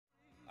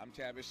I'm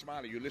Tavis,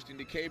 Smiley. You're listening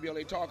to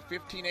KBLA Talk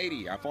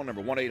 1580. Our phone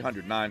number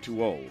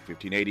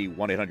 1-800-920-1580,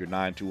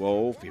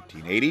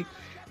 1-800-920-1580.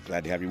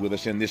 Glad to have you with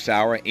us in this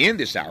hour.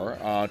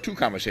 Two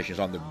conversations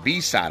on the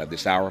B side of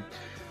this hour.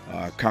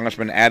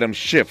 Congressman Adam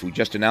Schiff, who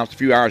just announced a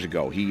few hours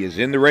ago, he is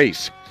in the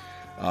race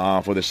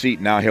for the seat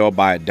now held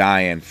by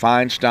Dianne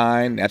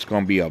Feinstein. That's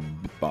going to be a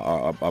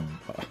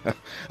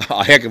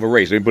heck of a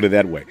race. Let me put it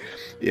that way.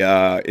 It's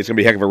going to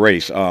be a heck of a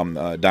race.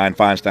 Dianne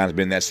Feinstein's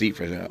been in that seat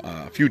for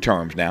a few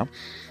terms now.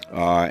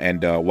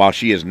 And while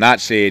she has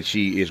not said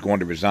she is going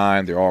to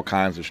resign, there are all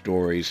kinds of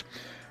stories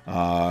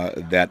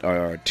that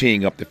are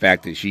teeing up the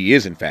fact that she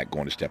is, in fact,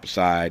 going to step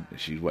aside.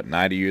 She's,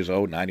 90 years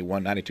old,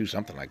 91, 92,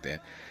 something like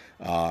that.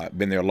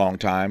 Been there a long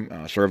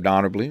time, served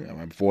honorably.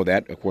 Before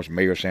that, of course,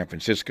 mayor of San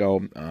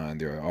Francisco.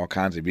 There are all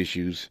kinds of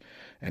issues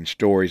and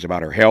stories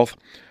about her health.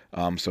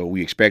 So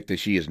we expect that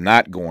she is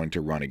not going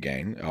to run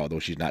again, although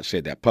she's not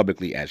said that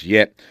publicly as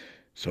yet.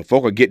 So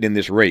folk are getting in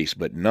this race,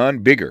 but none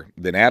bigger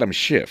than Adam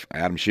Schiff.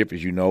 Adam Schiff,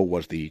 as you know,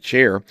 was the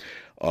chair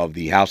of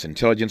the House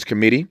Intelligence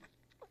Committee.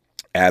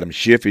 Adam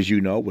Schiff, as you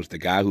know, was the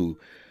guy who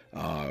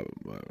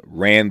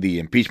ran the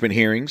impeachment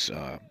hearings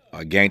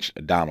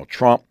against Donald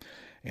Trump.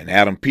 And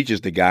Adam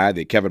impeaches the guy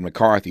that Kevin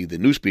McCarthy, the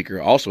new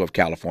speaker, also of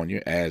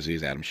California, as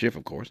is Adam Schiff,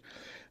 of course.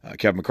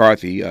 Kevin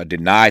McCarthy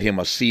denied him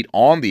a seat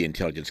on the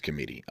Intelligence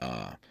Committee.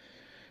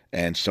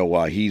 And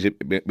so he's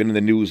been in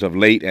the news of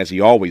late, as he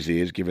always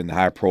is, given the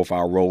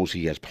high-profile roles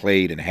he has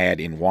played and had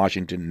in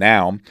Washington.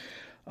 Now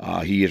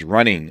he is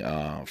running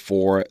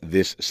for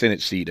this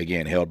Senate seat,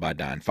 again, held by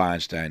Dianne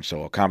Feinstein.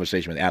 So a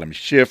conversation with Adam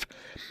Schiff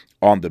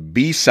on the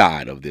B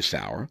side of this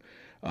hour,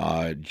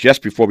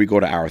 just before we go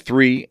to hour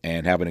 3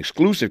 and have an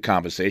exclusive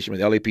conversation with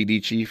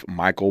LAPD Chief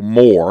Michael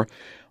Moore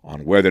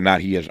on whether or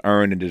not he has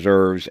earned and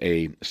deserves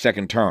a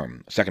second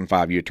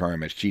 5-year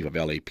term as chief of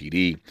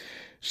LAPD.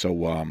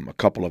 So a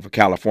couple of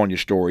California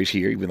stories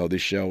here, even though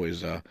this show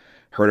is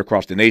heard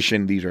across the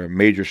nation. These are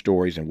major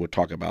stories, and we'll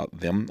talk about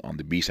them on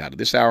the B side of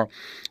this hour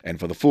and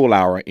for the full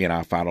hour in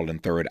our final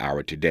and third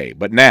hour today.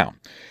 But now,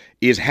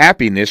 is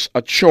happiness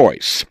a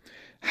choice?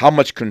 How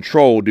much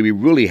control do we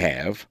really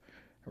have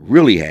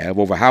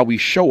over how we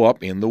show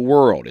up in the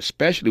world,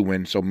 especially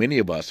when so many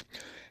of us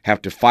have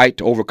to fight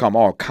to overcome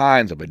all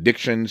kinds of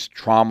addictions,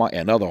 trauma,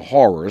 and other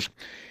horrors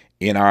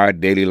in our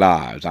daily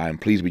lives? I am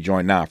pleased to be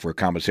joined now for a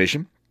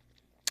conversation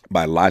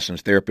by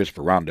licensed therapist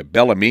Veronda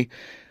Bellamy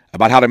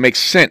about how to make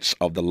sense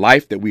of the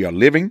life that we are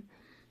living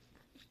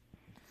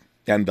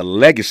and the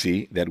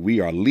legacy that we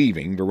are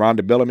leaving.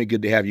 Veronda Bellamy,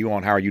 good to have you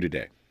on. How are you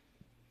today?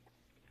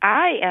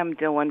 I am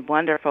doing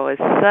wonderful.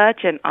 It's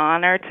such an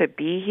honor to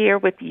be here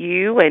with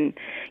you and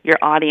your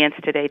audience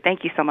today.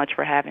 Thank you so much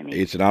for having me.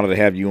 It's an honor to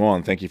have you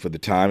on. Thank you for the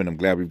time, and I'm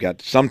glad we've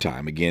got some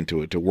time again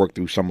to work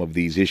through some of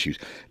these issues.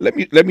 Let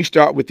me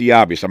start with the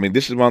obvious. I mean,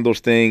 this is one of those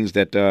things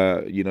that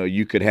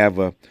you could have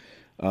a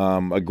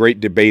great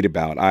debate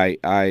about.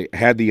 I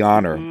had the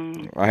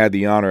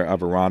honor of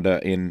Veronda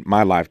in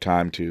my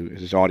lifetime to,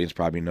 as this audience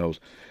probably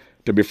knows,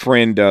 to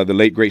befriend the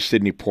late, great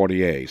Sidney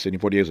Poitier. Sidney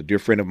Poitier is a dear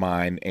friend of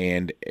mine,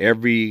 and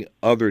every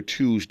other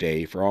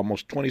Tuesday for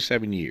almost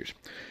 27 years,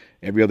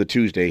 every other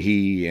Tuesday,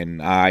 he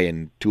and I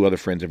and two other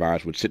friends of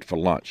ours would sit for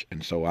lunch.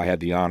 And so I had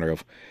the honor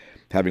of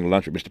having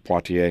lunch with Mr.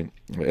 Poitier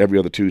every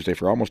other Tuesday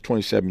for almost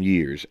 27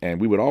 years,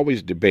 and we would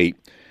always debate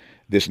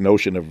this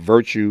notion of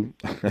virtue,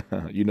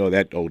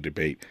 that old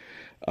debate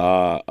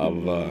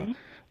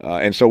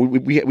and so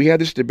we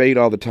had this debate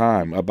all the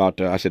time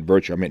about, I said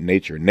virtue, I meant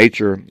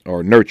nature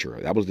or nurture.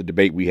 That was the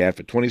debate we had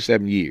for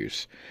 27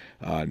 years,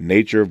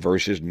 nature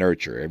versus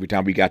nurture. Every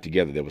time we got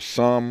together, there was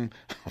some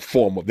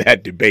form of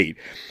that debate,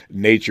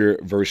 nature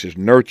versus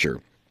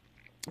nurture.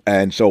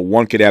 And so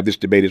one could have this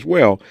debate as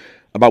well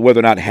about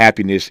whether or not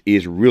happiness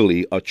is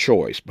really a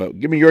choice. But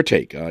give me your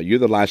take. You're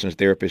the licensed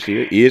therapist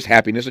here. Is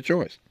happiness a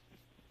choice?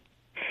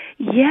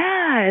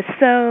 Yeah,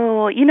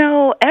 so,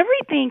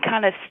 everything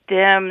kind of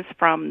stems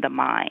from the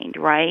mind,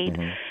 right?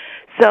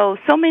 Mm-hmm.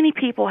 So many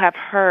people have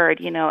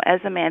heard, as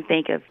a man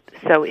thinketh,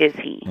 so is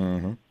he,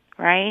 mm-hmm.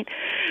 right?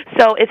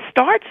 So it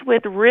starts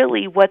with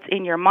really what's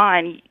in your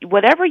mind.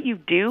 Whatever you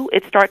do,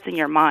 it starts in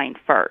your mind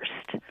first.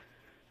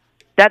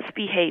 That's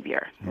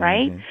behavior,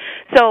 right?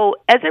 Mm-hmm. So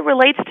as it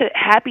relates to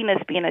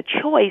happiness being a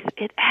choice,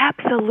 it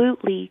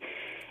absolutely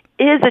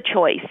is a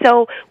choice.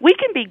 So we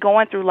can be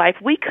going through life.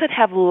 We could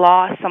have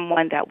lost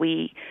someone that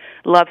we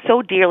love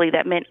so dearly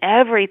that meant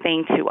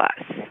everything to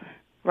us,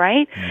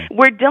 right? Mm-hmm.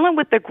 We're dealing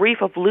with the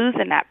grief of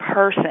losing that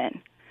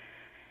person.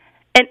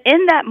 And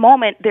in that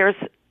moment, there's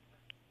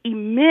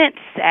immense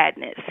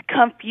sadness,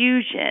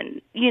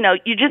 confusion.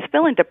 You're just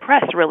feeling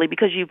depressed, really,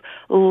 because you've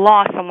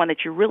lost someone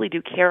that you really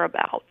do care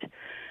about.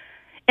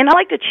 And I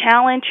like to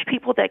challenge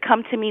people that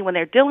come to me when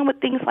they're dealing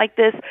with things like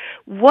this.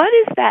 What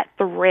is that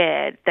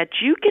thread that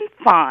you can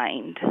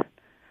find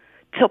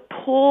to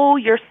pull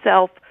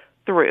yourself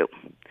through?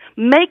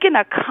 Making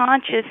a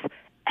conscious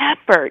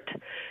effort,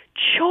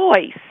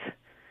 choice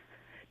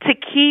to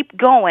keep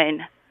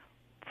going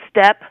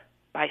step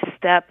by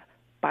step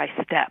by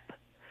step.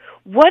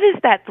 What is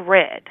that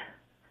thread?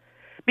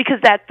 Because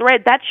that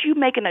thread, that's you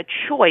making a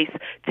choice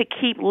to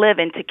keep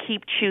living, to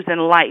keep choosing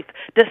life,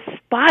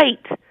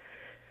 despite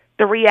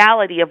the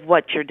reality of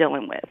what you're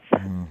dealing with.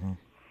 Mm-hmm.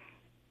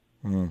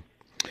 Mm-hmm.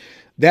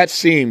 That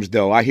seems,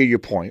 though, I hear your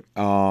point.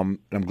 I'm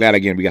glad,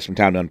 again, we got some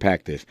time to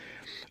unpack this.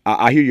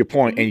 I hear your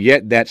point, and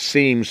yet that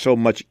seems so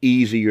much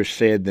easier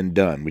said than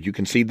done. Would you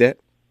concede that?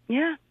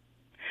 Yeah.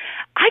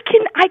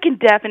 I can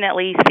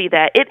definitely see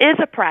that. It is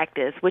a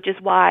practice, which is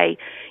why,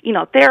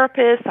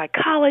 therapists,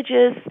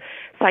 psychologists,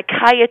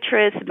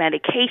 psychiatrists,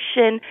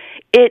 medication,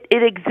 it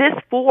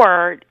exists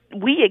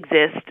we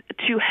exist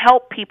to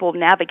help people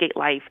navigate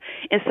life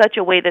in such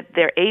a way that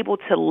they're able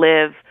to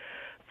live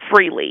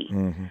freely.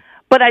 Mm-hmm.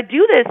 But I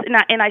do this,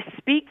 and I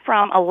speak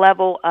from a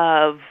level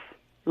of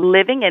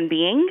living and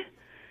being.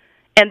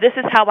 And this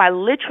is how I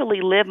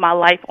literally live my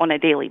life on a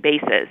daily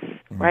basis,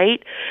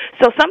 right?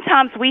 So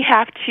sometimes we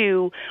have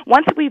to,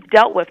 once we've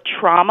dealt with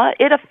trauma,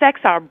 it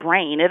affects our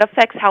brain. It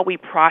affects how we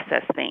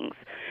process things.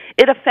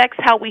 It affects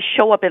how we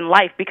show up in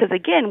life because,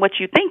 again, what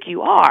you think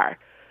you are.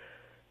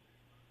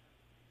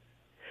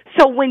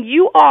 So when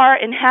you are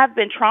and have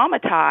been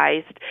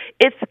traumatized,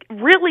 it's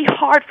really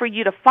hard for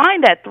you to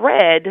find that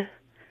thread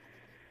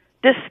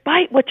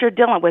despite what you're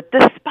dealing with,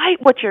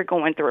 despite what you're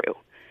going through.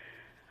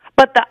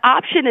 But the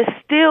option is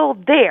still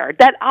there.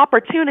 That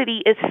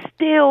opportunity is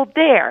still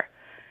there.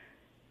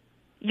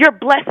 Your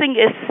blessing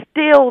is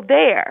still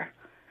there.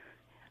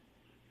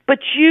 But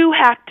you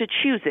have to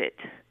choose it.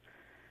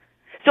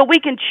 So we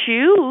can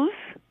choose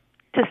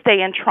to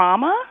stay in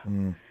trauma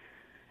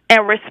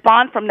and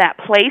respond from that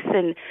place,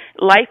 and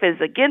life is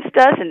against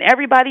us and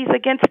everybody's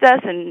against us,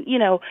 and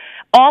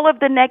all of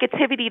the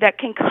negativity that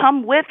can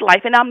come with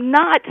life. And I'm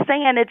not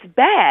saying it's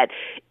bad.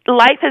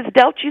 Life has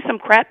dealt you some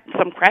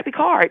crappy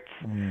cards,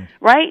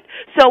 right?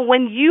 So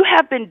when you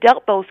have been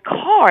dealt those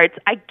cards,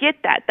 I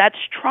get that. That's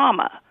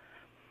trauma.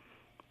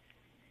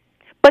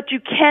 But you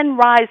can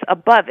rise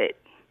above it.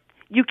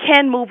 You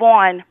can move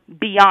on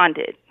beyond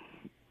it.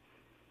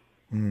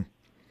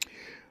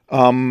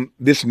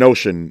 This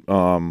notion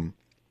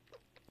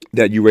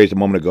that you raised a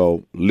moment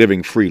ago,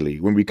 living freely,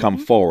 when we come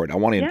forward, I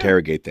want to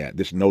interrogate that,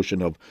 this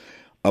notion of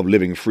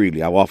living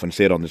freely. I've often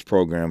said on this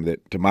program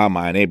that, to my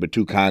mind, ain't but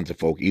two kinds of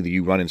folk. Either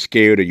you running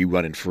scared or you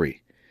running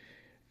free.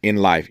 In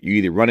life, you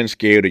either running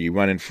scared or you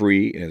running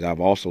free. As I've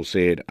also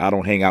said, I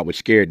don't hang out with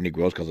scared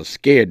Negroes because a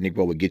scared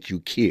Negro would get you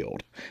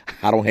killed.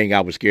 I don't hang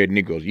out with scared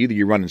Negroes. Either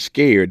you're running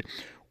scared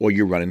or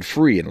you're running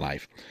free in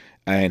life.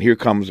 And here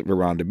comes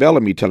Veronda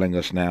Bellamy telling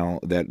us now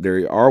that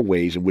there are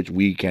ways in which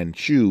we can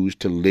choose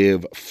to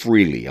live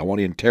freely. I want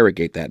to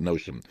interrogate that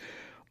notion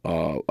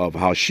of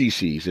how she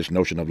sees this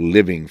notion of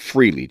living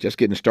freely. Just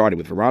getting started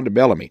with Veronda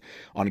Bellamy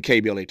on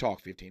KBLA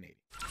Talk 1580.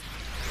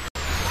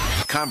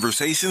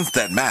 Conversations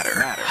that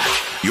matter.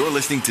 You're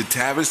listening to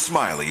Tavis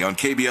Smiley on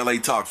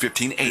KBLA Talk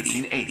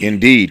 1580.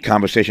 Indeed,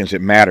 conversations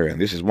that matter,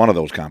 and this is one of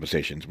those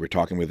conversations. We're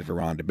talking with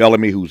Veronda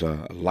Bellamy, who's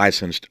a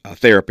licensed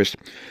therapist,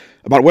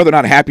 about whether or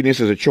not happiness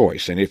is a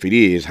choice, and if it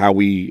is, how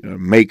we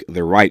make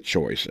the right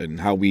choice, and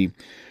how we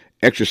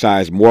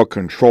exercise more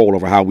control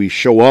over how we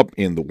show up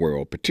in the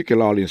world,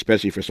 particularly,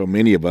 especially for so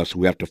many of us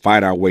who have to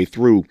fight our way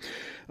through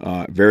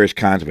various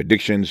kinds of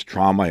addictions,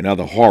 trauma, and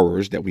other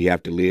horrors that we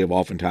have to live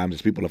oftentimes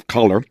as people of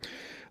color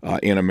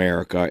in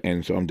America.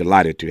 And so I'm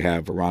delighted to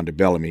have Veronda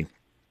Bellamy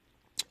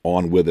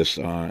on with us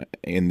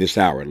in this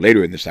hour.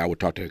 Later in this hour, we'll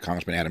talk to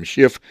Congressman Adam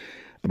Schiff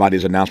about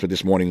his announcement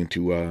this morning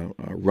to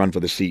run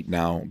for the seat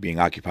now being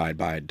occupied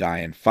by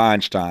Dianne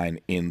Feinstein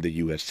in the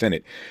U.S.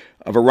 Senate.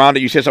 Veronda,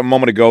 you said something a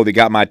moment ago that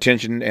got my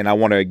attention, and I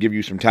want to give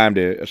you some time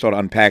to sort of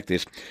unpack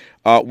this.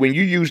 When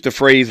you use the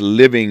phrase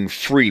living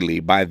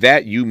freely, by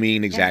that you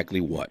mean exactly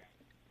what?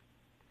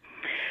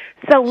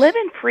 So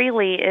living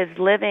freely is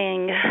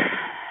living,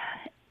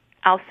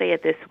 I'll say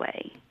it this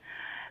way,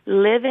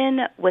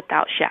 living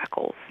without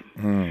shackles,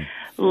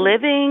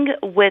 living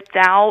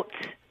without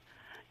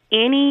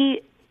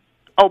any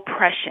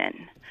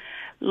oppression,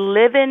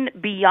 living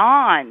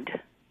beyond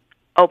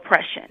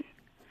oppression.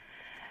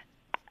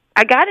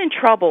 I got in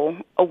trouble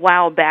a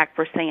while back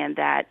for saying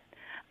that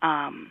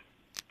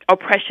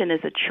oppression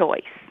is a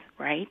choice,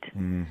 right?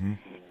 Mm-hmm.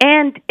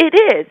 And it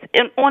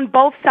is, on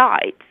both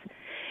sides.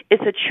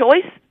 It's a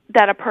choice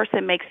that a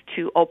person makes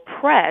to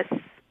oppress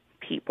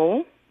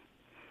people,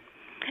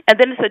 and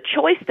then it's a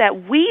choice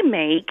that we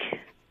make,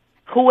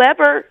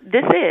 whoever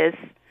this is,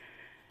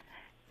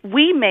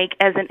 we make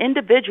as an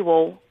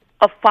individual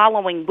of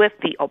following with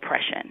the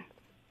oppression.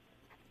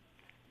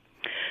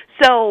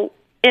 So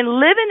in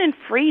living in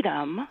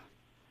freedom,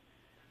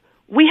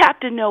 we have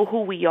to know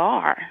who we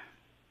are,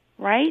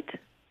 right?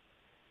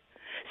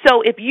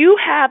 So if you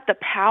have the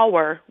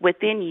power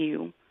within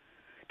you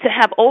to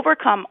have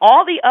overcome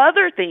all the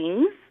other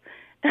things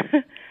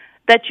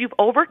that you've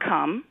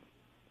overcome,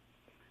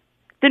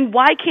 then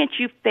why can't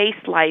you face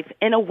life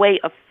in a way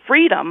of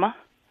freedom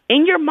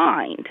in your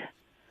mind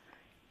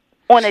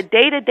on a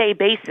day-to-day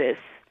basis,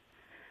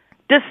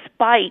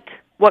 despite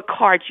what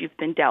cards you've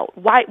been dealt?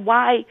 Why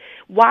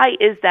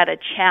is that a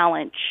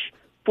challenge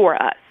for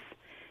us?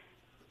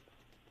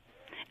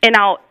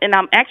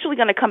 I'm actually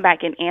going to come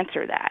back and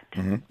answer that.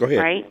 Mm-hmm. Go ahead.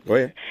 Right? Go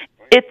ahead.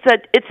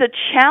 It's a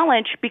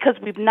challenge because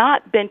we've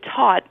not been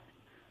taught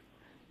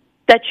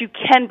that you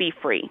can be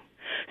free.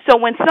 So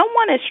when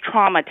someone is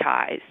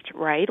traumatized,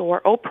 right,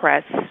 or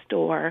oppressed,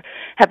 or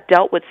have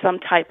dealt with some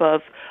type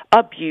of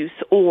abuse,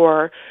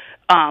 or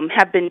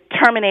have been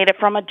terminated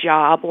from a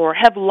job, or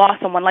have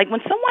lost someone, like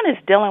when someone is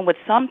dealing with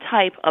some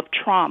type of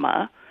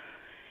trauma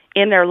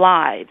in their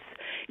lives,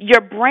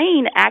 your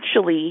brain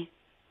actually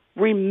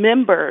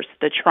remembers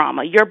the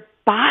trauma. Your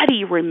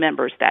body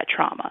remembers that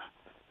trauma,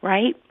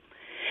 right?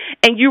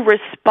 And you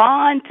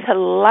respond to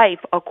life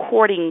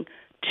according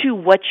to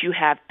what you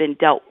have been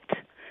dealt,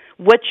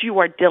 what you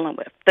are dealing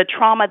with, the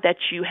trauma that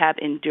you have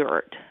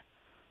endured.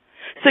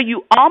 So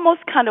you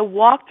almost kind of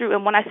walk through,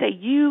 and when I say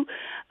you,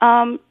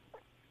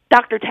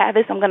 Dr.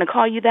 Tavis, I'm going to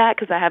call you that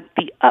because I have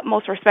the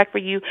utmost respect for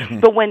you. Mm-hmm.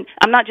 But when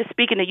I'm not just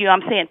speaking to you,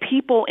 I'm saying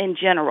people in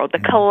general, the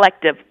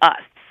collective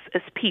us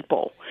as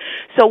people.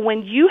 So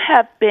when you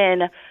have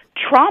been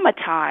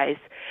traumatized,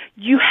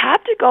 you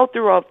have to go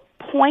through a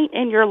point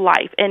in your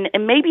life, and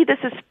maybe this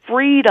is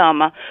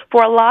freedom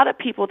for a lot of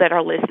people that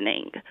are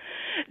listening.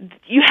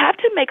 You have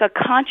to make a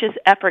conscious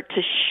effort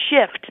to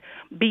shift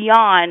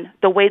beyond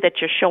the way that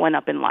you're showing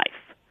up in life.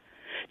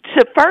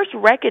 To first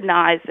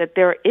recognize that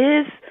there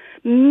is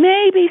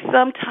maybe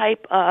some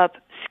type of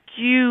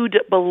skewed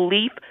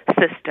belief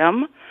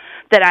system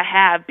that I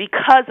have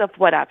because of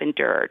what I've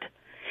endured.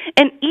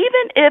 And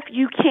even if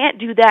you can't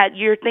do that,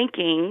 you're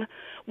thinking,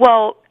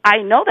 well, I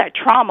know that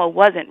trauma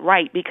wasn't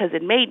right because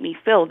it made me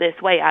feel this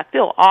way. I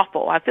feel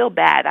awful. I feel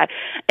bad.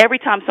 Every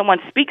time someone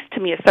speaks to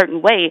me a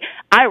certain way,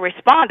 I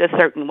respond a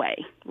certain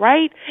way,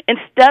 right?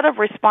 Instead of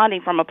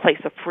responding from a place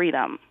of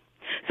freedom.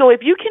 So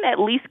if you can at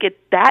least get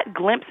that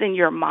glimpse in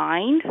your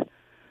mind,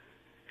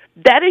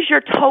 that is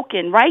your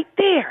token right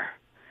there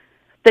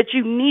that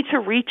you need to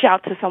reach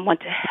out to someone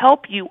to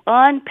help you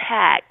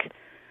unpack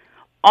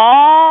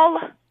all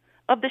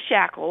of the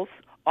shackles,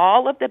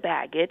 all of the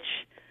baggage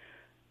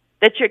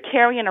that you're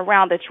carrying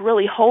around that's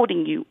really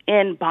holding you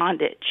in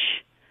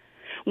bondage.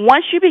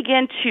 Once you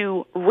begin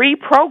to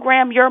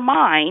reprogram your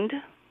mind,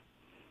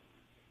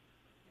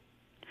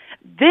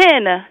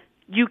 then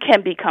you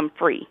can become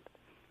free.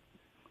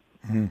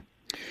 Mm-hmm.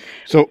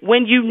 So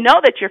when you know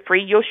that you're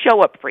free, you'll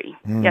show up free.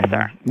 Mm-hmm. Yes,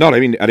 sir. No, I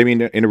didn't mean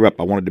to interrupt.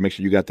 I wanted to make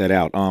sure you got that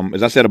out.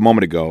 As I said a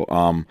moment ago,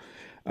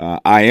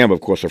 I am,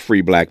 of course, a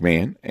free black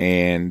man,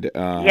 and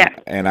yes.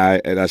 and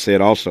I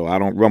said also I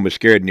don't run with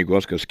scared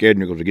Negroes because scared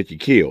Negroes will get you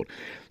killed.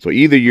 So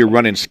either you're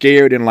running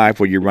scared in life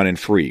or you're running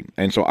free.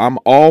 And so I'm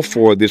all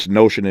for this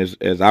notion,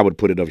 as I would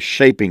put it, of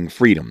shaping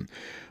freedom.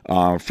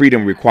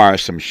 Freedom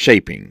requires some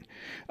shaping,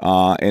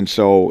 and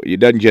so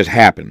it doesn't just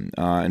happen.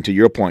 And to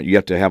your point, you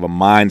have to have a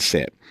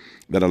mindset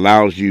that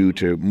allows you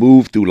to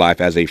move through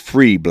life as a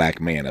free black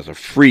man, as a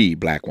free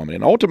black woman.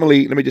 And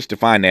ultimately, let me just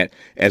define that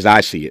as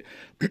I see it.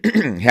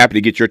 Happy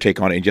to get your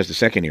take on it in just a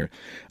second here.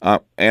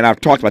 And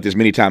I've talked about this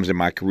many times in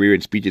my career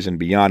and speeches and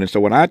beyond. And so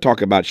when I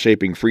talk about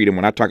shaping freedom,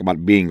 when I talk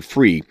about being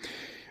free,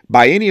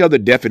 by any other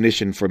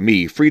definition for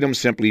me, freedom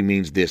simply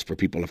means this for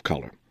people of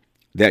color,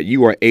 that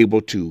you are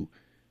able to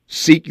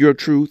seek your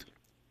truth,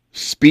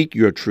 speak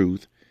your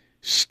truth,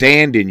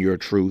 stand in your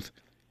truth,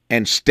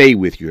 and stay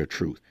with your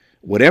truth.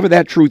 Whatever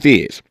that truth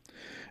is,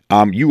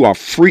 you are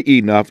free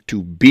enough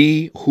to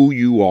be who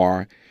you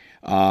are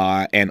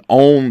and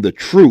own the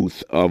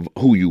truth of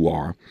who you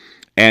are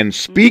and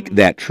speak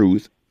that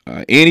truth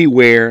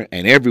anywhere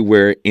and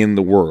everywhere in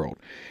the world.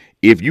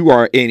 If you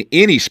are in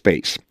any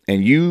space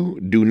and you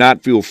do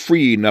not feel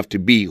free enough to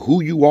be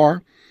who you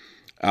are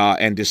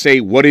and to say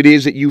what it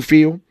is that you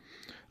feel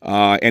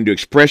and to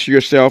express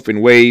yourself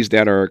in ways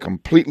that are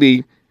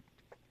completely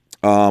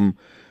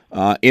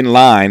in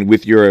line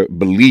with your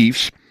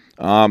beliefs,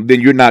 then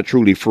you're not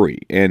truly free.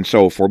 And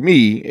so for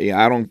me,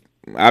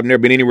 I've never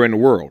been anywhere in the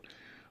world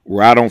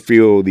where I don't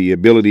feel the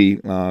ability,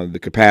 the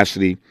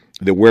capacity,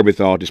 the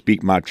wherewithal to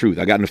speak my truth.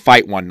 I got in a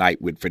fight one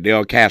night with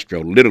Fidel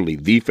Castro, literally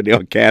the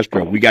Fidel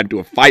Castro. We got into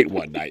a fight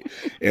one night,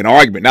 an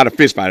argument, not a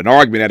fist fight, an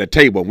argument at a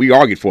table. We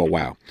argued for a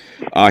while.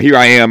 Here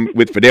I am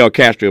with Fidel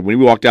Castro. When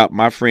we walked out,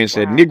 my friend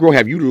said, "Negro,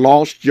 have you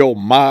lost your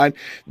mind?"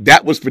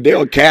 That was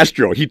Fidel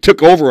Castro. He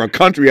took over a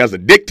country as a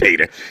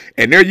dictator.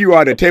 And there you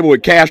are at a table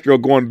with Castro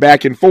going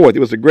back and forth. It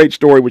was a great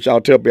story, which I'll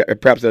tell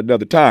perhaps at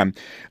another time.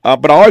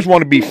 But I always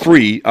want to be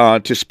free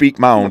to speak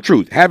my own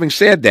truth. Having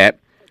said that,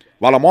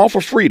 while I'm all for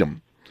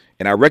freedom,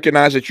 and I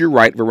recognize that you're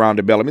right,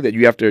 Veronda Bellamy, that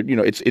you have to,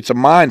 it's a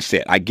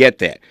mindset. I get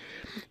that.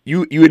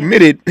 You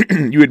admitted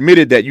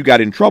that you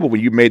got in trouble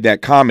when you made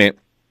that comment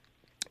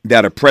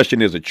that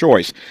oppression is a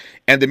choice.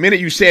 And the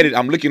minute you said it,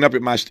 I'm looking up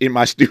in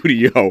my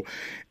studio,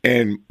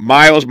 and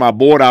Miles, my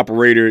board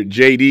operator,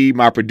 JD,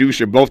 my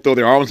producer, both throw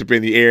their arms up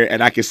in the air,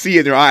 and I could see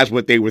in their eyes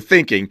what they were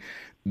thinking.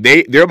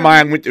 Their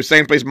mind went to the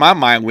same place my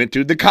mind went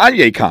to, the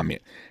Kanye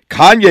comment.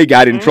 Kanye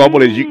got in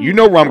trouble, as you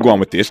know where I'm going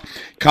with this.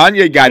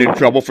 Kanye got in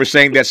trouble for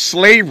saying that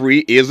slavery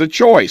is a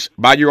choice.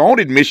 By your own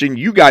admission,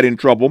 you got in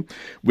trouble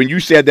when you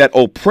said that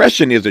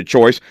oppression is a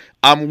choice.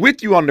 I'm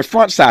with you on the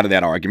front side of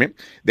that argument,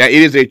 that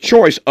it is a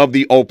choice of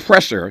the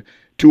oppressor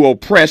to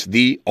oppress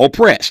the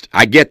oppressed.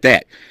 I get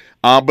that.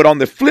 But on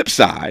the flip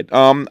side,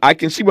 I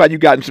can see why you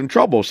got in some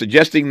trouble,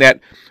 suggesting that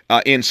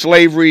in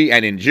slavery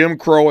and in Jim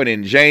Crow and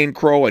in Jane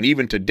Crow and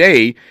even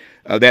today,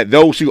 that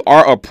those who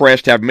are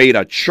oppressed have made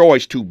a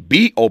choice to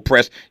be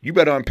oppressed. You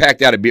better unpack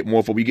that a bit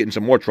more before we get in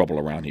some more trouble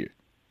around here.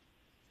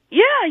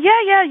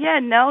 Yeah.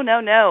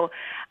 No.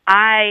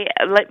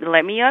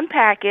 Let me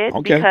unpack it,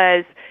 Okay.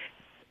 because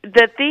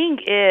the thing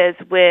is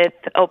with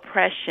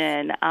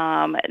oppression,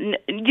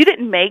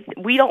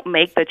 we don't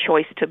make the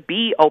choice to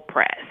be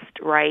oppressed,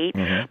 right?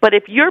 Mm-hmm. But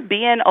if you're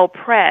being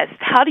oppressed,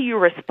 how do you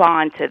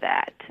respond to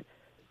that?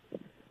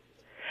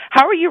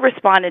 How are you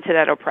responding to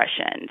that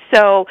oppression?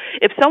 So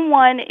if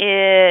someone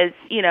is,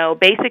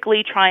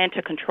 basically trying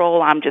to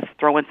control, I'm just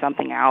throwing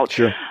something out,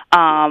 Sure.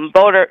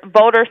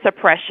 Voter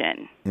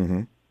suppression,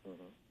 Mm-hmm.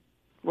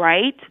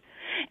 right?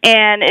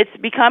 And it's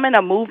becoming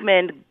a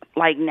movement,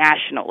 like,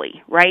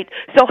 nationally, right?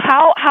 So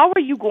how are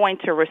you going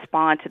to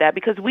respond to that?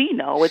 Because we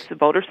know it's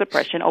voter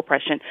suppression,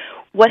 oppression,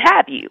 what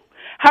have you.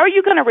 How are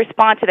you going to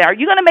respond to that? Are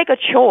you going to make a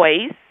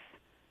choice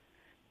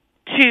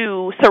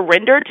to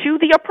surrender to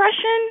the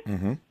oppression?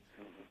 Mm-hmm.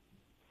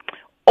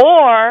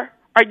 Or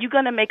are you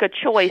going to make a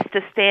choice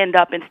to stand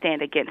up and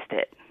stand against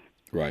it?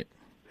 Right.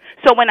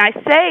 So when I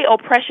say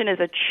oppression is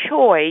a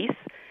choice,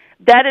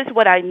 that is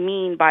what I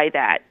mean by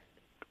that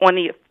on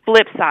the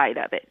flip side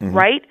of it, Mm-hmm.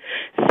 right?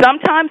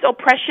 Sometimes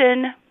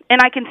oppression,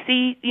 and I can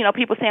see,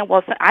 people saying,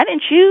 well, I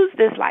didn't choose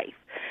this life.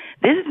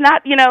 This is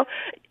not,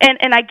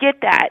 and I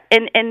get that.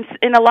 And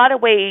in a lot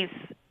of ways,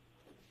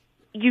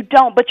 you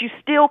don't, but you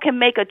still can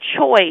make a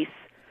choice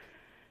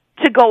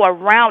to go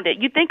around it.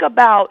 You think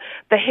about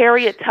the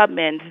Harriet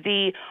Tubmans,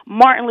 the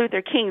Martin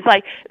Luther Kings,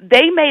 like,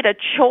 they made a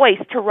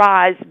choice to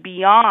rise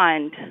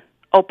beyond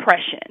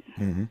oppression.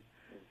 Mm-hmm.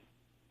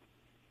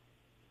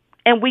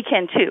 And we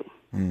can too.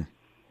 Mm.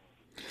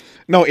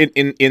 No,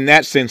 in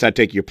that sense, I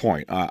take your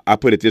point. I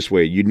put it this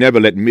way. You never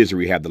let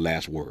misery have the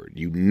last word.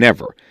 You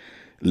never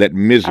let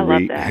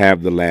misery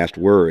have the last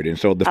word. And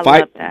so the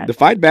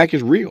fight back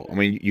is real. I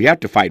mean, you have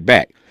to fight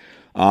back.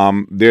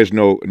 There's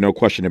no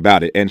question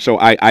about it. And so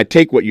I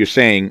take what you're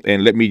saying,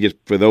 and let me just,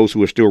 for those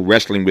who are still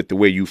wrestling with the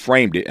way you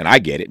framed it, and I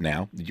get it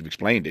now that you've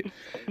explained it.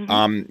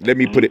 Mm-hmm. Let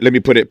me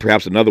put it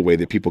perhaps another way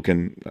that people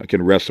can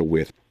wrestle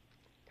with.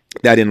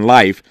 That in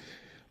life,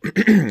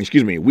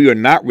 excuse me, we are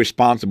not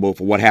responsible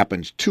for what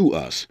happens to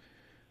us,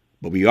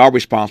 but we are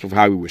responsible for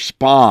how we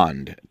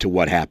respond to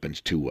what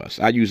happens to us.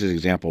 I use this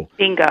example.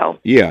 Bingo.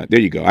 Yeah, there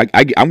you go.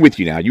 I'm with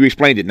you now. You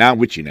explained it. Now I'm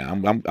with you now.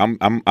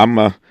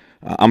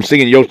 I'm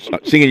singing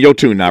your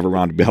tune now,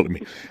 Veronda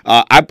Bellamy.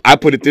 I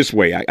put it this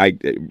way. I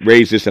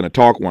raised this in a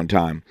talk one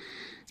time.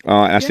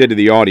 I said to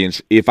the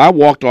audience, if I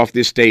walked off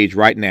this stage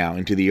right now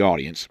into the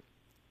audience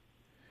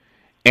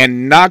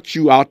and knocked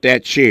you out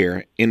that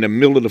chair in the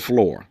middle of the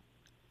floor,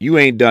 you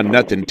ain't done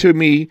nothing to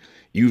me.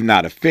 You've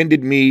not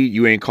offended me.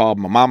 You ain't called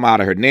my mama out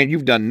of her name.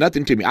 You've done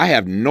nothing to me. I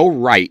have no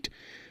right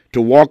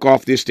to walk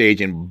off this stage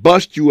and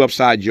bust you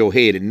upside your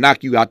head and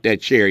knock you out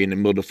that chair in the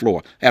middle of the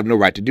floor. I have no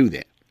right to do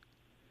that.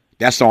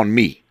 That's on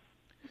me.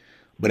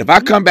 But if I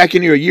come back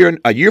in here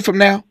a year from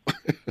now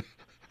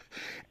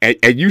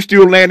and you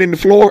still land in the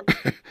floor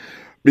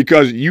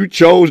because you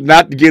chose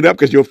not to get up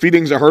because your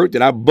feelings are hurt,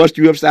 that I bust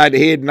you upside the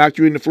head and knocked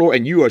you in the floor,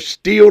 and you are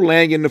still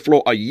laying in the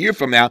floor a year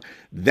from now,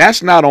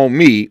 that's not on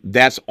me,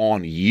 that's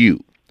on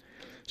you.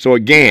 So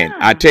again,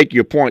 I take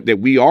your point that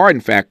we are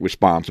in fact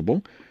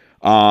responsible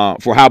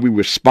for how we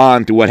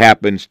respond to what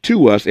happens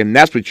to us, and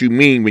that's what you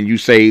mean when you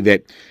say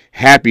that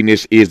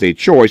happiness is a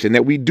choice and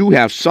that we do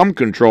have some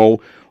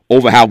control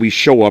over how we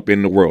show up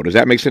in the world. Does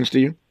that make sense to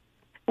you?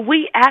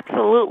 We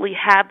absolutely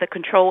have the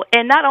control,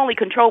 and not only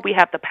control, we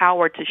have the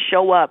power to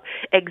show up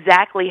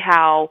exactly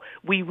how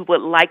we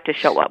would like to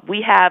show up.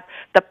 We have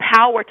the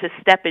power to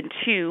step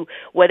into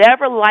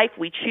whatever life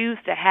we choose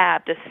to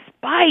have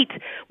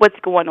despite what's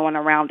going on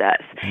around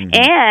us. Mm-hmm.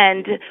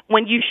 And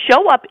when you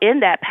show up in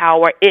that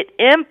power, it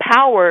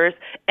empowers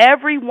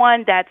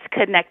everyone that's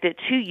connected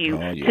to you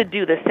to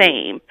do the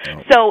same.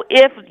 So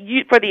if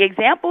you, for the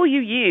example you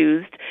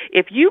used,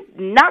 if you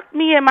knocked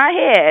me in my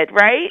head,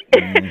 right,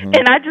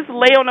 and I just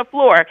lay on the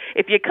floor,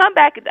 if you come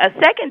back a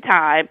second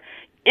time,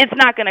 it's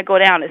not going to go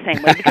down the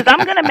same way because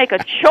I'm going to make a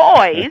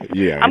choice.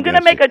 I'm going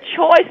to make a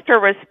choice to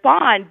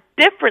respond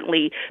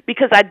differently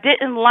because I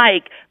didn't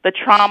like the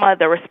trauma,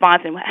 the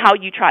response, and how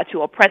you tried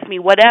to oppress me,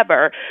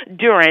 whatever,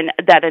 during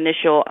that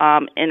initial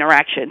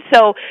interaction.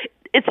 So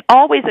it's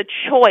always a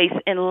choice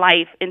in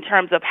life in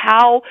terms of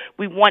how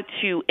we want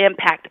to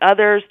impact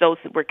others, those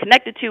that we're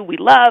connected to, we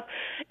love,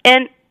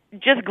 and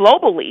just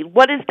globally,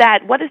 what is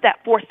that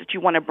force that you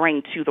want to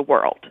bring to the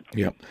world?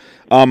 Yeah.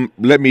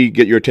 Let me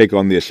get your take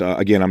on this.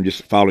 Again, I'm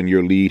just following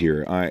your lead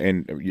here,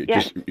 and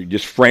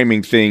just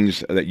framing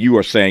things that you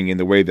are saying in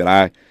the way that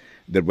I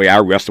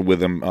wrestle with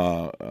them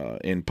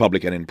in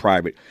public and in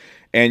private.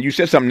 And you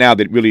said something now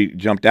that really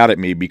jumped out at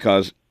me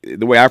because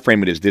the way I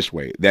frame it is this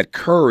way: that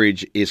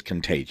courage is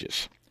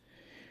contagious.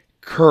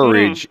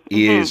 Courage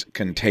is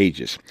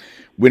contagious.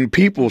 When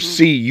people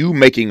see you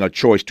making a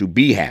choice to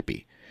be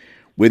happy,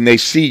 when they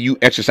see you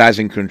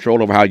exercising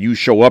control over how you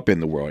show up in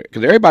the world.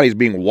 Because everybody's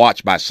being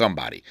watched by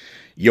somebody.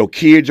 Your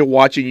kids are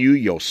watching you.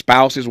 Your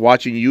spouse is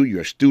watching you.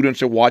 Your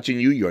students are watching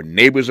you. Your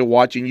neighbors are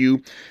watching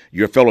you.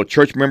 Your fellow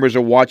church members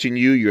are watching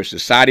you. Your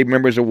society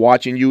members are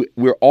watching you.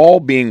 We're all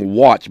being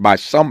watched by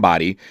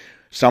somebody,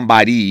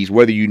 somebody's,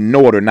 whether you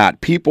know it or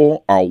not.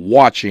 People are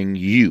watching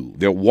you.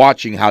 They're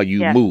watching how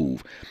you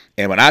move.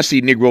 And when I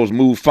see Negroes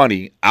move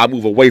funny, I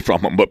move away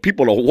from them. But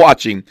people are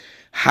watching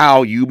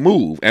how you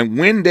move. And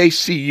when they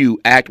see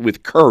you act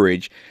with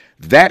courage,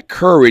 that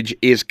courage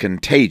is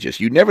contagious.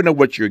 You never know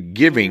what you're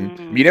giving.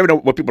 You never know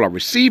what people are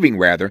receiving,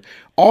 rather.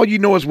 All you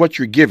know is what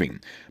you're giving.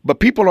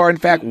 But people are, in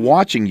fact,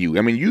 watching you.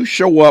 I mean, you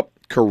show up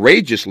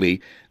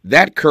courageously.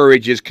 That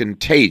courage is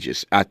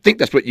contagious. I think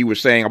that's what you were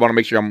saying. I want to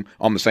make sure I'm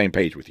on the same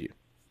page with you.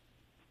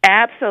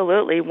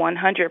 Absolutely,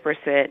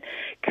 100%.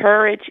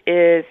 Courage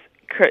is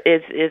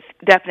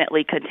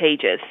definitely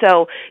contagious.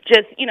 So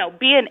just,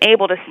 being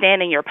able to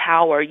stand in your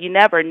power, you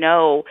never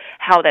know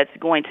how that's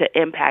going to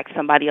impact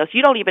somebody else.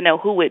 You don't even know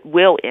who it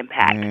will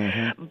impact.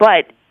 Mm-hmm.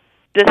 But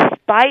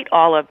despite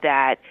all of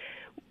that,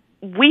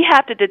 we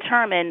have to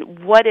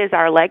determine what is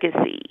our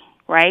legacy,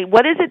 right?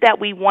 What is it that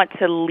we want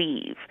to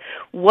leave?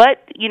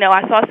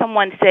 I saw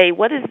someone say,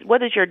 what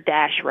does your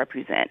dash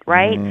represent,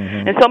 right?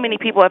 Mm-hmm. And so many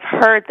people have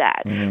heard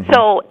that. Mm-hmm.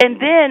 So, and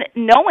then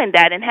knowing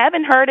that and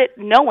having heard it,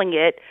 knowing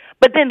it,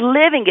 but then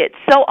living it.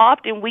 So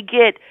often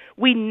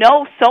we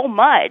know so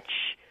much,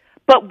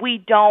 but we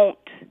don't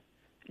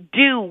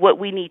do what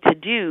we need to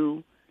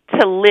do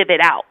to live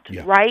it out,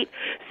 right?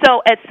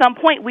 So at some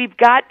point we've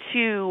got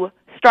to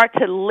start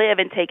to live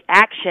and take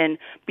action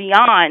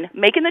beyond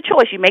making the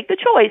choice. You make the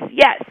choice,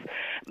 yes.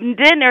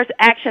 Then there's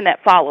action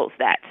that follows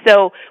that.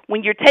 So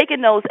when you're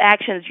taking those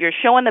actions, you're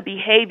showing the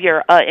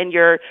behavior and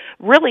you're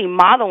really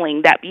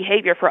modeling that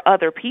behavior for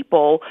other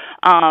people,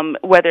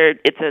 whether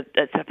it's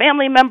a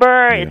family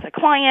member, it's a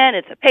client,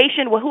 it's a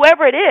patient,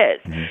 whoever it is.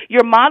 Mm-hmm.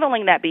 You're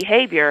modeling that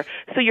behavior,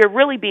 so you're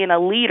really being a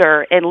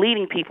leader and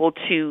leading people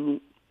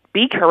to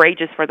be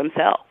courageous for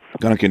themselves.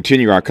 Going to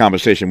continue our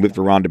conversation with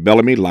Veronda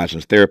Bellamy,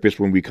 licensed therapist,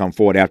 when we come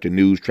forward after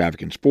news,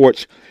 traffic, and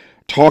sports,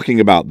 talking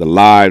about the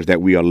lives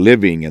that we are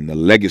living and the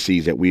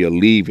legacies that we are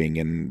leaving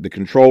and the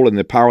control and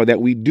the power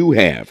that we do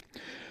have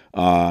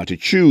to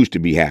choose to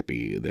be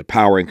happy, the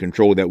power and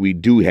control that we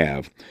do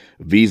have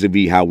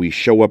vis-a-vis how we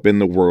show up in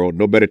the world.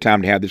 No better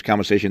time to have this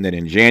conversation than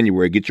in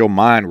January. Get your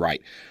mind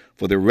right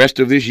for the rest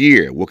of this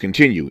year. We'll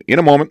continue in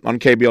a moment on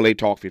KBLA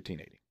Talk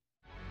 1580.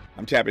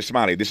 I'm Tavis,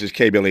 Smiley. This is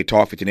KBLA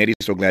Talk 1580.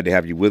 So glad to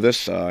have you with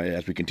us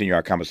as we continue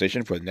our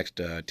conversation for the next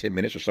 10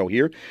 minutes or so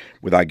here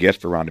with our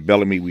guest, Veronda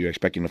Bellamy. We are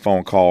expecting a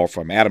phone call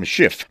from Adam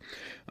Schiff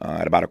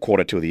at about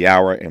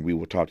 1:45, and we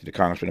will talk to the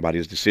congressman about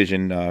his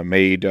decision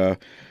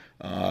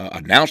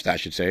announced, I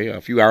should say, a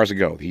few hours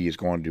ago. He is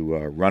going to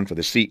run for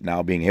the seat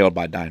now being held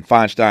by Dianne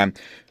Feinstein.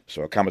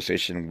 So a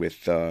conversation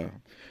with the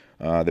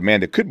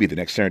man that could be the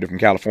next senator from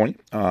California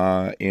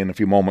in a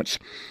few moments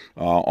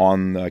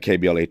on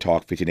KBLA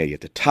Talk 1580.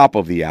 At the top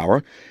of the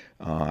hour,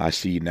 I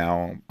see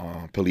now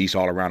police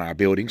all around our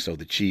building, so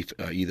the chief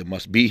either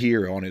must be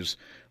here or on his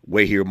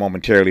way here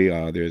momentarily.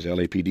 There's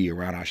LAPD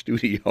around our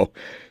studio.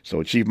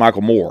 So Chief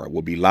Michael Moore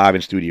will be live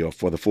in studio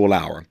for the full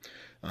hour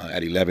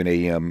at 11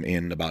 a.m.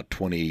 in about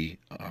 20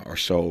 or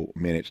so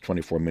minutes,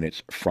 24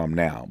 minutes from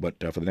now. But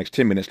for the next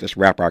 10 minutes, let's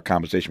wrap our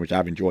conversation, which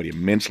I've enjoyed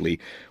immensely.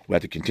 We'll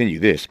have to continue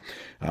this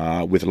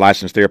with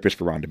licensed therapist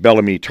Veronda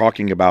Bellamy,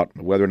 talking about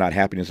whether or not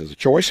happiness is a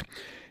choice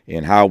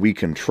and how we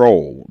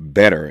control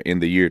better in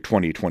the year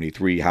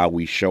 2023, how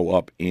we show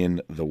up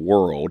in the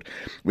world.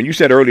 When you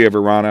said earlier,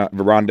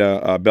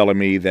 Veronda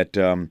Bellamy,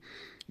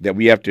 that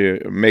we have to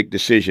make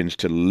decisions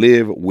to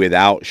live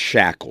without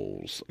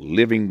shackles,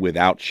 living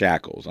without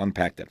shackles.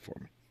 Unpack that for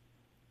me.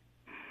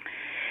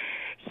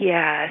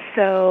 Yeah,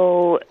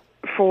 so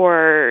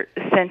for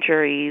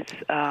centuries,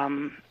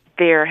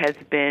 there has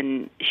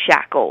been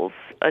shackles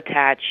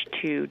attached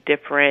to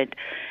different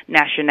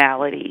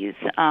nationalities,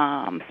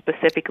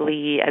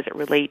 specifically as it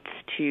relates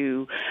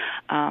to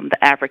the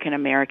African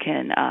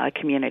American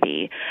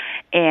community,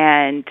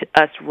 and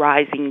us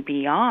rising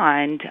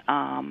beyond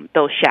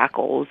those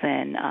shackles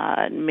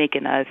and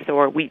making us,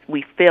 or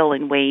we feel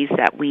in ways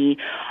that we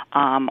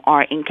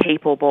are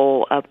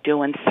incapable of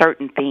doing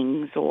certain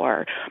things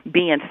or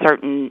being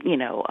certain,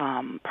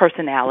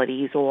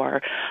 personalities,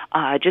 or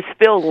just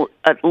feel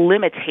a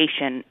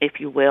limitation,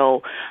 if you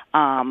will,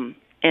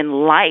 in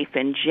life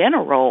in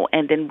general,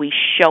 and then we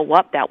show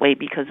up that way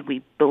because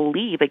we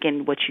believe,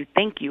 again, what you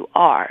think you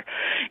are.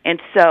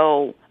 And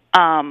so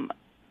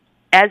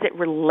as it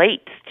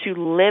relates to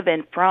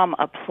living from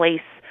a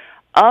place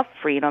of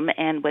freedom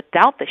and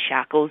without the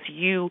shackles,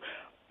 you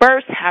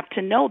first have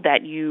to know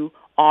that you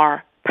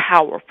are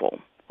powerful,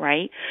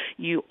 right?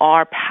 You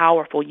are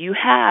powerful. You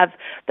have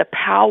the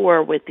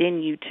power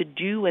within you to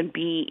do and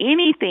be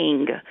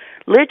anything,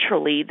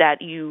 literally,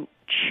 that you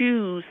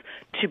choose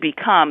to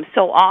become.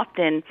 So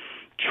often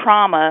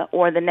trauma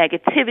or the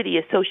negativity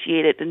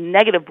associated, the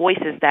negative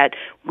voices that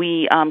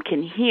we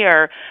can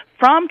hear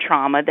from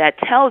trauma that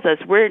tells us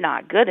we're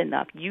not good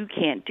enough, you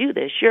can't do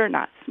this, you're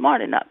not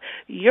smart enough,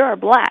 you're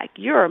black,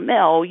 you're a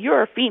male,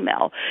 you're a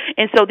female.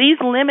 And so these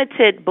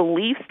limited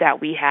beliefs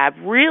that we have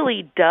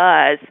really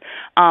does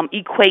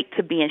equate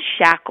to being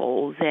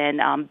shackles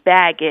and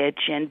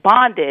baggage and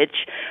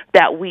bondage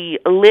that we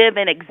live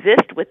and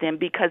exist within,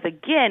 because,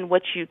 again,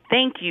 what you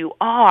think you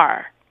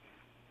are.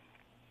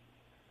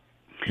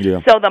 Yeah.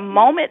 So the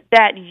moment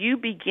that you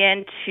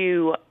begin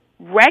to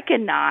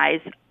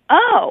recognize,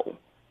 oh,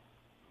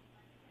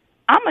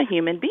 I'm a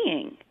human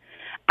being.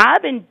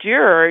 I've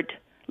endured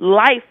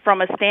life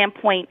from a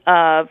standpoint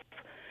of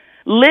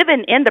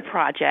living in the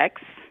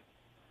projects,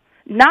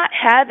 not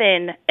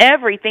having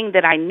everything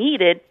that I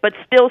needed, but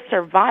still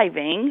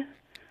surviving.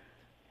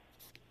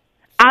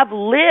 I've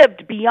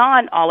lived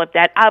beyond all of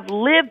that. I've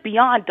lived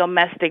beyond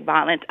domestic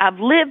violence. I've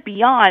lived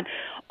beyond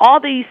all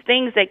these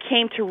things that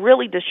came to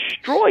really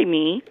destroy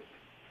me.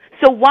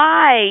 So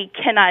why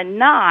can I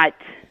not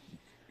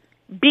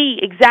be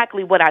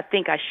exactly what I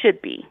think I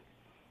should be?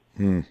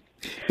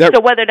 So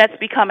whether that's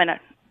becoming a...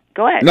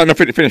 Go ahead. No,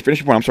 finish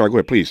your point. I'm sorry. Go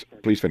ahead. Please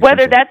finish.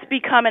 Whether that's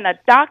becoming a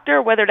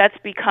doctor, whether that's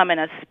becoming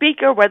a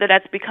speaker, whether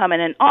that's becoming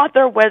an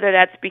author, whether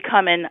that's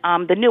becoming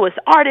the newest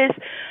artist,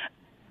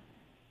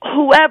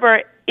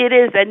 whoever it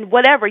is and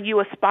whatever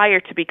you aspire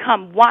to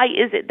become, why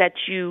is it that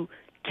you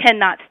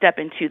cannot step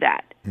into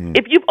that?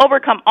 If you've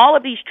overcome all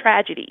of these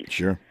tragedies,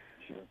 sure.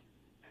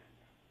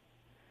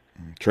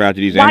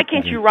 Tragedies. Why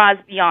can't you rise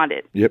beyond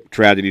it? Yep,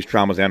 tragedies,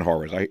 traumas, and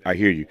horrors. I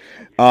hear you.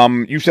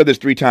 You've said this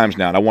 3 times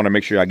now, and I want to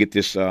make sure I get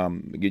this,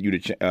 get you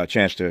the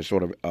chance to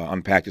sort of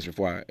unpack this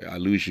before I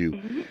lose you.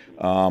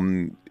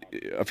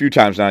 A few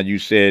times now, you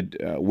said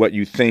what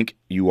you think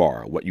you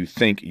are,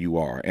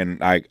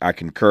 and I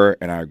concur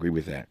and I agree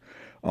with that.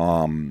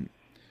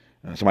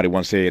 Somebody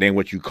once said, "It ain't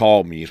what you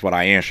call me; it's what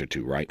I answer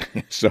to." Right.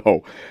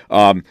 So,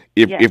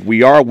 if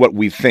we are what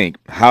we think,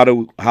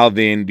 how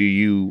then do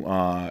you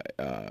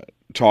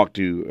talk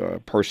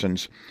to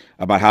persons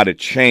about how to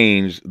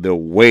change the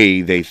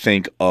way they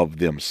think of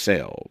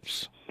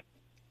themselves?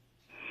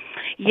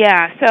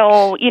 Yeah,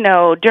 so,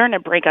 during the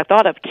break, I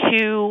thought of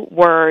 2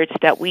 words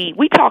that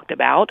we talked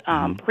about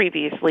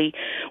previously.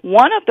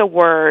 One of the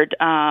word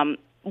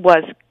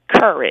was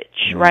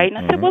courage, right? And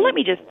I said, well, let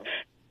me just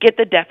get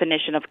the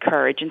definition of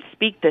courage and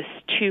speak this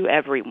to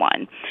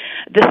everyone.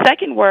 The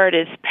second word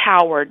is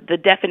power, the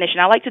definition.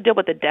 I like to deal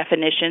with the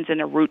definitions and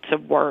the roots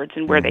of words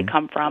and where they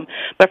come from.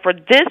 But for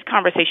this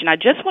conversation, I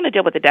just want to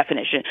deal with the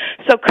definition.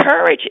 So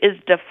courage is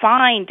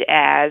defined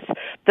as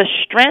the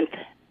strength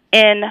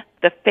in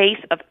the face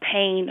of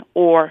pain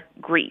or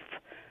grief.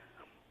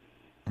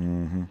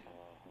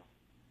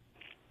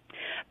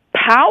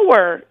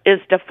 Power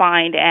is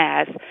defined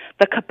as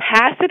the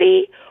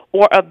capacity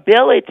or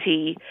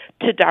ability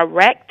to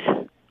direct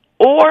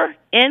or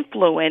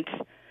influence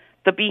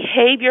the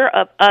behavior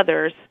of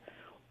others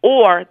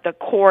or the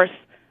course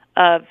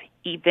of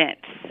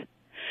events.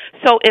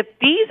 So if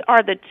these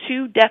are the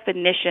 2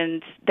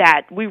 definitions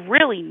that we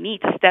really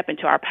need to step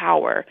into our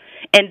power,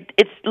 and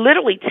it's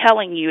literally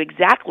telling you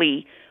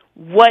exactly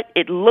what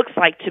it looks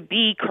like to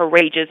be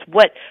courageous,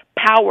 what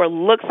power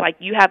looks like,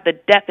 you have the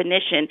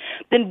definition,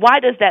 then why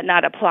does that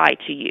not apply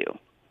to you?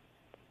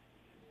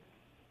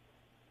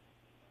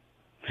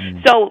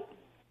 So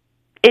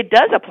it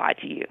does apply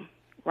to you,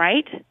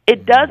 right?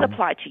 It does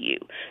apply to you.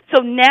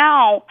 So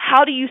now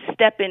how do you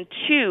step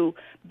into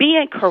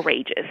being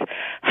courageous?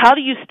 How do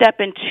you step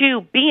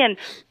into being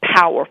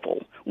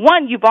powerful?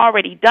 One, you've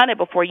already done it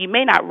before. You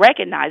may not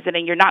recognize it,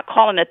 and you're not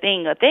calling a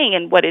thing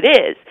and what it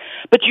is,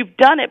 but you've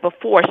done it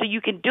before, so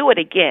you can do it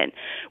again.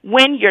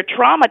 When you're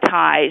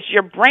traumatized,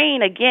 your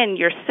brain, again,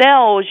 your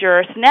cells,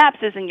 your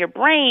synapses in your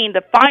brain,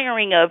 the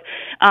firing of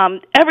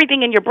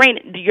everything in your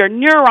brain, your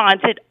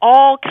neurons, it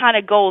all kind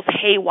of goes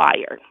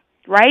haywire.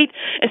 Right?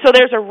 And so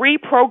there's a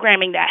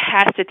reprogramming that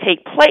has to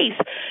take place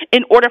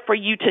in order for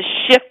you to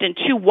shift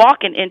into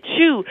walking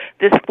into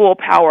this full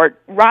power,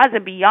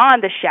 rising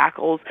beyond the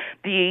shackles,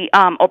 the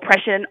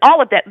oppression, and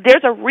all of that.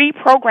 There's a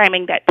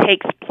reprogramming that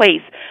takes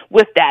place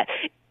with that.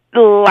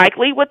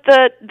 Likely with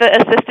the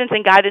assistance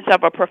and guidance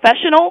of a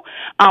professional,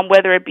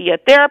 whether it be a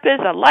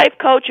therapist, a life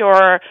coach,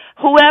 or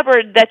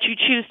whoever that you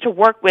choose to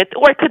work with,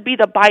 or it could be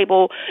the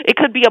Bible, it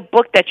could be a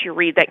book that you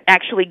read that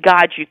actually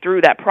guides you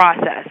through that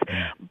process.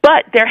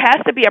 But there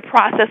has to be a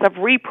process of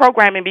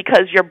reprogramming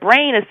because your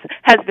brain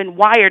has been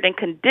wired and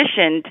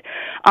conditioned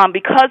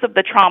because of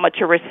the trauma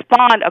to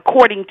respond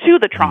according to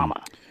the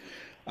trauma.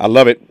 I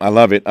love it.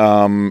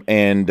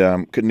 And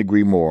couldn't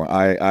agree more.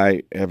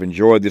 I have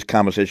enjoyed this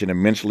conversation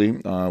immensely.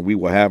 We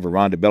will have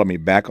Veronda Bellamy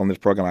back on this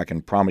program. I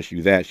can promise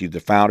you that. She's the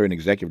founder and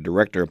executive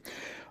director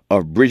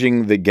of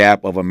Bridging the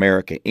Gap of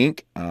America,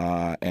 Inc.,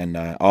 and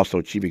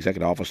also Chief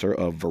Executive Officer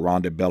of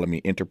Veronda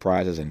Bellamy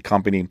Enterprises and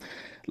Company,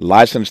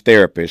 licensed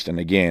therapist. And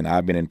again,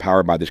 I've been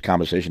empowered by this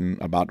conversation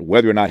about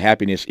whether or not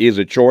happiness is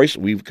a choice.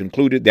 We've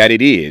concluded that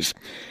it is,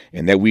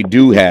 and that we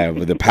do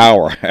have the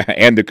power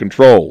and the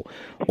control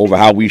over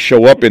how we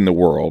show up in the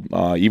world,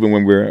 even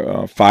when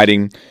we're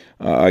fighting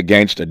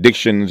against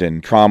addictions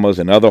and traumas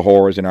and other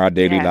horrors in our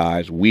daily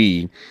lives.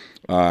 We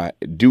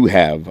do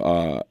have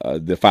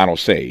the final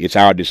say. It's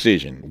our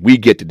decision. We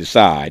get to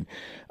decide.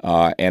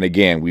 And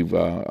again, we've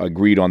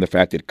agreed on the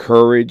fact that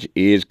courage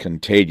is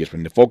contagious.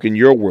 When the folk in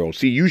your world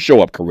see you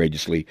show up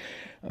courageously,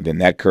 then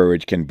that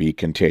courage can be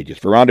contagious.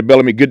 Veronda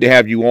Bellamy, good to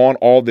have you on.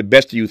 All the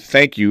best to you.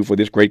 Thank you for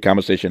this great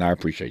conversation. I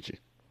appreciate you.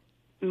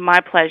 My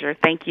pleasure.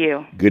 Thank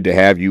you. Good to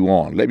have you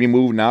on. Let me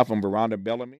move now from Veronda Bellamy.